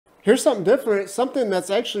Here's something different, something that's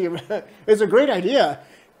actually is a great idea.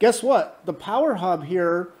 Guess what? The power hub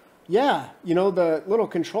here, yeah, you know, the little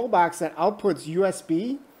control box that outputs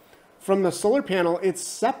USB from the solar panel, it's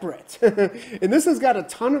separate. And this has got a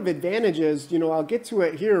ton of advantages. You know, I'll get to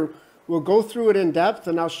it here. We'll go through it in depth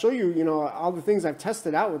and I'll show you, you know, all the things I've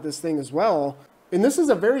tested out with this thing as well. And this is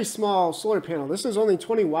a very small solar panel. This is only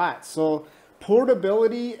 20 watts. So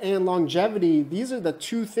portability and longevity, these are the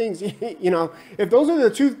two things, you know, if those are the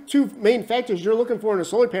two main factors you're looking for in a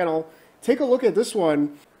solar panel, take a look at this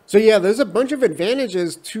one. So yeah, there's a bunch of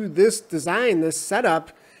advantages to this design, this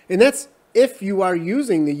setup, and that's if you are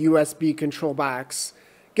using the USB control box.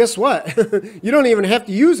 Guess what? You don't even have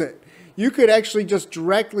to use it. You could actually just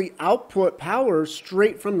directly output power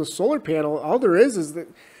straight from the solar panel. All there is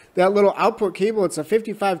that little output cable. It's a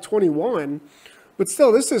 5521. But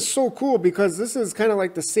still, this is so cool because this is kind of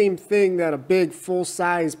like the same thing that a big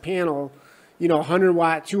full-size panel, you know, 100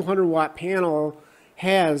 watt, 200 watt panel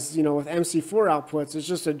has, you know, with MC4 outputs. It's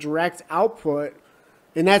just a direct output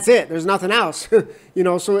and that's it. There's nothing else, you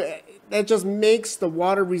know, so that just makes the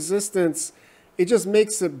water resistance, it just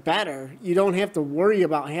makes it better. You don't have to worry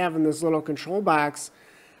about having this little control box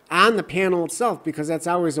on the panel itself because that's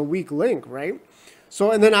always a weak link, right?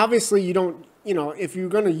 So, and then obviously you don't, you know, if you're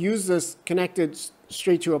going to use this connected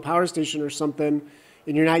straight to a power station or something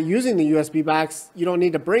and you're not using the USB box, you don't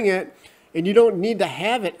need to bring it and you don't need to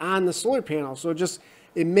have it on the solar panel. So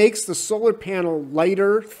it makes the solar panel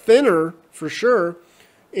lighter, thinner for sure.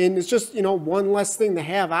 And it's just, you know, one less thing to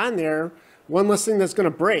have on there, one less thing that's going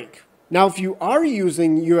to break. Now, if you are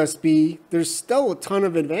using USB, there's still a ton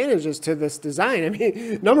of advantages to this design. I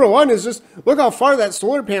mean, number one is just look how far that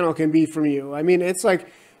solar panel can be from you. I mean, it's like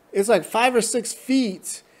 5 or 6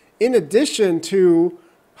 feet in addition to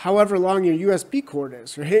however long your USB cord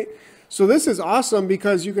is, right? So this is awesome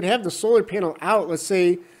because you could have the solar panel out. Let's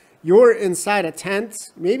say you're inside a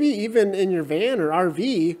tent, maybe even in your van or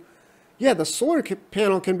RV. Yeah, the solar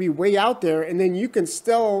panel can be way out there and then you can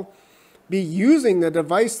still be using the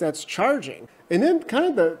device that's charging. And then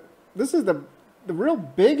kind of this is the real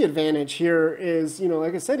big advantage here is, you know,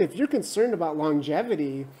 like I said, if you're concerned about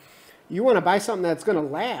longevity, you want to buy something that's going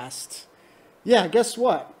to last. Yeah, guess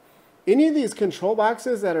what? Any of these control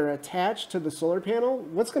boxes that are attached to the solar panel,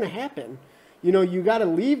 what's going to happen? You know, you got to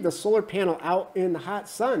leave the solar panel out in the hot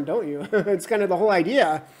sun, don't you? It's kind of the whole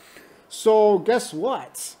idea. So guess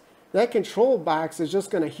what? That control box is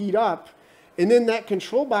just going to heat up. And then that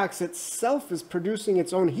control box itself is producing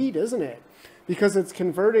its own heat, isn't it? Because it's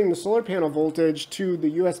converting the solar panel voltage to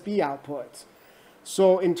the USB output.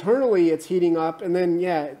 So internally it's heating up, and then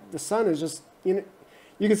yeah, the sun is just, you know,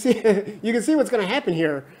 you can see you can see what's going to happen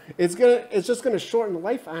here. It's just going to shorten the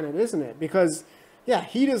life on it, isn't it? Because yeah,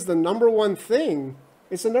 heat is the number one thing.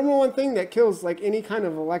 It's the number one thing that kills like any kind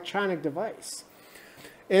of electronic device.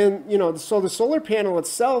 And you know, so the solar panel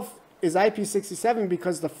itself is IP67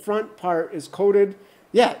 because the front part is coated,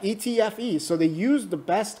 yeah, ETFE. So they use the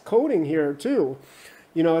best coating here too.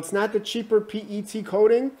 You know, it's not the cheaper PET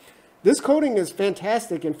coating. This coating is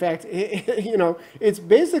fantastic. In fact, you know, it's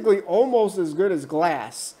basically almost as good as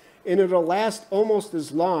glass and it'll last almost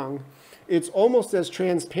as long. It's almost as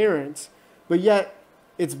transparent, but yet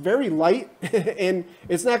it's very light and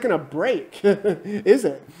it's not going to break, is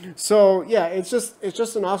it? So yeah, it's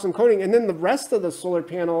just an awesome coating. And then the rest of the solar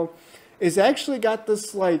panel is actually got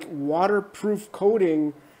this like waterproof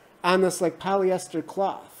coating on this like polyester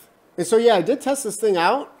cloth. And so yeah, I did test this thing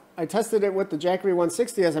out. I tested it with the Jackery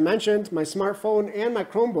 160, as I mentioned, my smartphone and my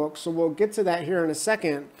Chromebook. So we'll get to that here in a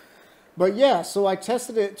second. But yeah, so I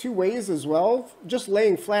tested it 2 ways as well, just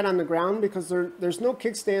laying flat on the ground because there's no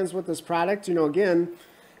kickstands with this product. You know, again,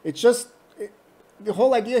 it's just, the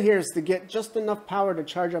whole idea here is to get just enough power to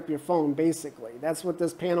charge up your phone, basically. That's what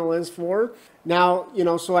this panel is for. Now, you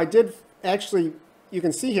know, so I did actually, you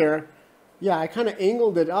can see here, yeah, I kind of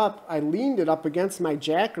angled it up. I leaned it up against my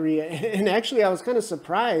Jackery, and actually I was kind of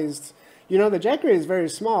surprised. You know, the Jackery is very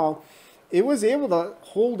small. It was able to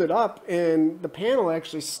hold it up, and the panel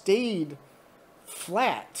actually stayed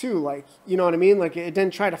flat too, like, you know what I mean? Like it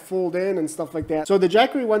didn't try to fold in and stuff like that. So the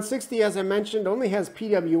Jackery 160, as I mentioned, only has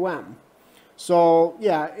PWM. So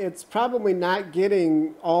yeah, it's probably not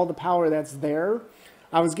getting all the power that's there.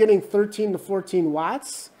 I was getting 13 to 14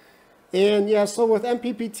 watts. And yeah, so with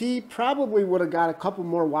MPPT, probably would have got a couple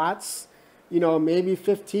more watts, you know, maybe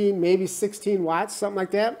 15, maybe 16 watts, something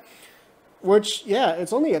like that. Which, yeah,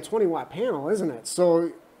 it's only a 20 watt panel, isn't it?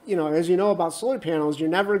 So, you know, as you know about solar panels, you're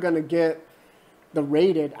never going to get the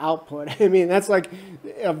rated output. I mean, that's like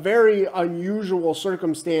a very unusual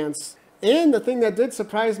circumstance. And the thing that did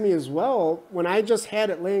surprise me as well, when I just had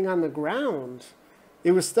it laying on the ground,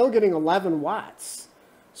 it was still getting 11 watts.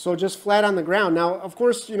 So just flat on the ground. Now, of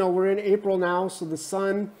course, you know, we're in April now, so the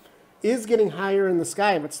sun is getting higher in the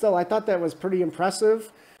sky, but still, I thought that was pretty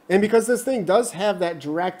impressive. And because this thing does have that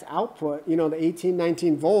direct output, you know, the 18,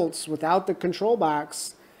 19 volts without the control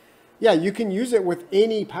box, yeah, you can use it with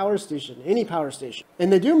any power station, any power station.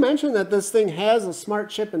 And they do mention that this thing has a smart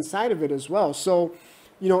chip inside of it as well. So,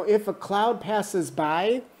 you know, if a cloud passes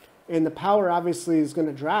by and the power obviously is going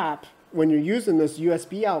to drop when you're using this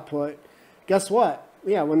USB output, guess what?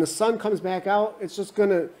 Yeah, when the sun comes back out, it's just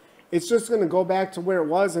gonna go back to where it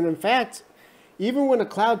was. And in fact, even when a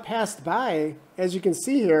cloud passed by, as you can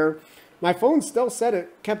see here, my phone still said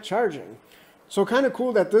it kept charging. So kind of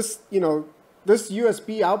cool that this, you know, this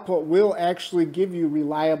USB output will actually give you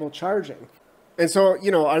reliable charging. And so, you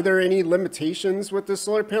know, are there any limitations with this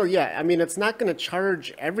solar panel? Yeah, I mean, it's not going to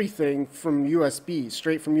charge everything from USB,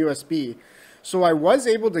 straight from USB. So I was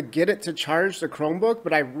able to get it to charge the Chromebook,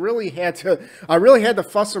 but I really had to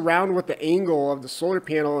fuss around with the angle of the solar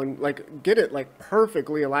panel and like get it like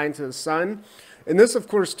perfectly aligned to the sun. And this, of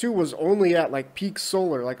course, too, was only at like peak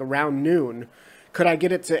solar, like around noon. Could I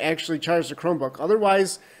get it to actually charge the Chromebook?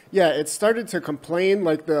 Otherwise, yeah, it started to complain,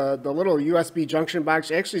 like the little USB junction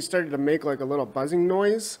box actually started to make like a little buzzing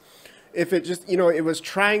noise. If it just, you know, it was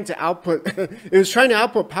trying to output, it was trying to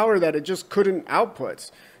output power that it just couldn't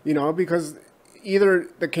output, you know, because either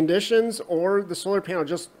the conditions or the solar panel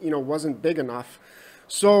just, you know, wasn't big enough.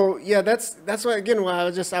 So yeah, that's why, again, why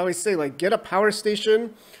I always say, like, get a power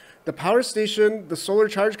station. The power station, the solar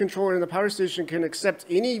charge controller in the power station can accept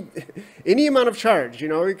any amount of charge. You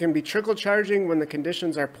know, it can be trickle charging when the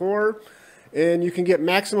conditions are poor, and you can get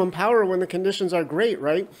maximum power when the conditions are great,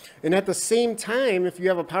 right? And at the same time, if you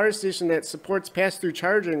have a power station that supports pass-through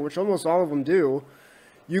charging, which almost all of them do,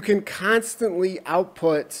 you can constantly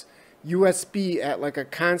output USB at like a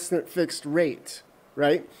constant fixed rate,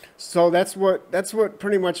 right? So that's what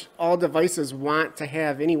pretty much all devices want to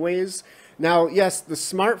have anyways. Now, yes, the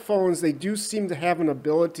smartphones, they do seem to have an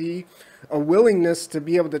ability, a willingness to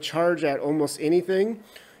be able to charge at almost anything,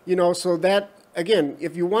 you know, so that, again,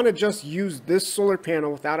 if you want to just use this solar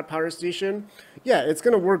panel without a power station, yeah, it's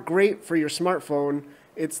going to work great for your smartphone.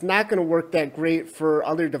 It's not going to work that great for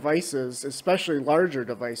other devices, especially larger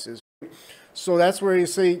devices. So that's where you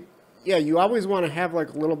say, yeah, you always want to have like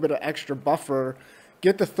a little bit of extra buffer.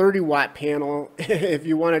 Get the 30-watt panel if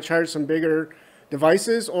you want to charge some bigger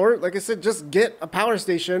devices, or like I said, just get a power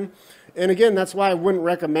station. And again, that's why I wouldn't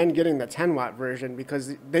recommend getting the 10-watt version,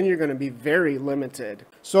 because then you're going to be very limited.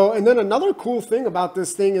 So, and then another cool thing about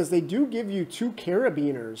this thing is they do give you 2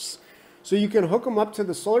 carabiners. So you can hook them up to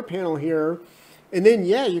the solar panel here, and then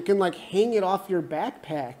yeah, you can like hang it off your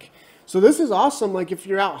backpack. So this is awesome, like if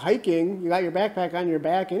you're out hiking, you got your backpack on your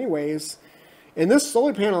back anyways, and this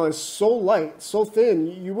solar panel is so light, so thin,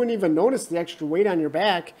 you wouldn't even notice the extra weight on your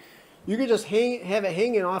back. You could just have it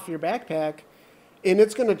hanging off your backpack, and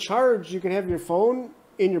it's going to charge. You can have your phone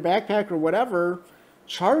in your backpack or whatever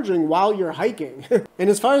charging while you're hiking. And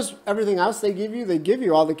as far as everything else they give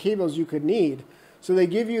you all the cables you could need. So they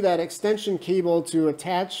give you that extension cable to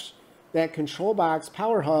attach that control box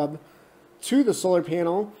power hub to the solar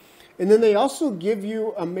panel. And then they also give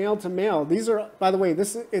you a male-to-male. These are, by the way,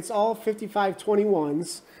 it's all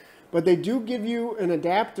 5521s. But they do give you an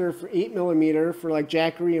adapter for 8mm for like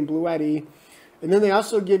Jackery and Bluetti. And then they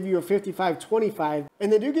also give you a 5525. And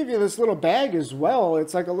they do give you this little bag as well.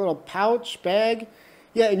 It's like a little pouch bag.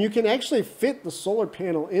 Yeah, and you can actually fit the solar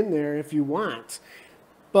panel in there if you want.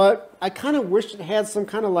 But I kind of wish it had some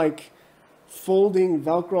kind of like folding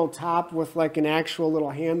Velcro top with like an actual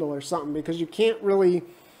little handle or something, because you can't really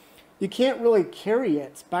carry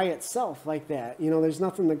it by itself like that. You know, there's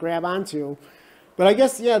nothing to grab onto. But I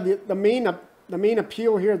guess, yeah, the main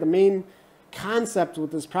appeal here, the main concept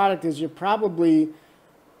with this product is you're going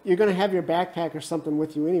to have your backpack or something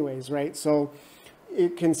with you anyways, right? So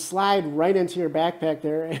it can slide right into your backpack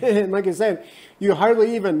there. And like I said, you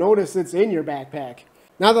hardly even notice it's in your backpack.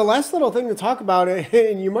 Now, the last little thing to talk about,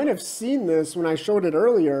 and you might have seen this when I showed it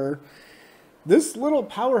earlier, this little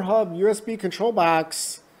power hub USB control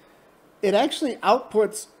box, it actually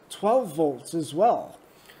outputs 12 volts as well.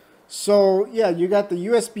 So yeah, you got the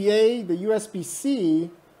USB-A, the USB-C,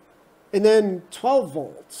 and then 12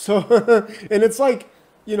 volts. So, and it's like,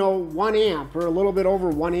 you know, 1 amp or a little bit over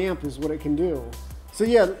 1 amp is what it can do. So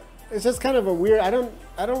yeah, it's just kind of a weird, I don't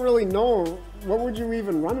really know, what would you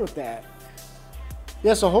even run with that?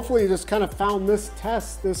 Yeah, so hopefully you just kind of found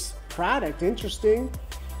this product interesting.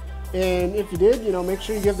 And if you did, you know, make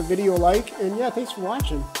sure you give the video a like, and yeah, thanks for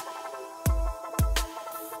watching.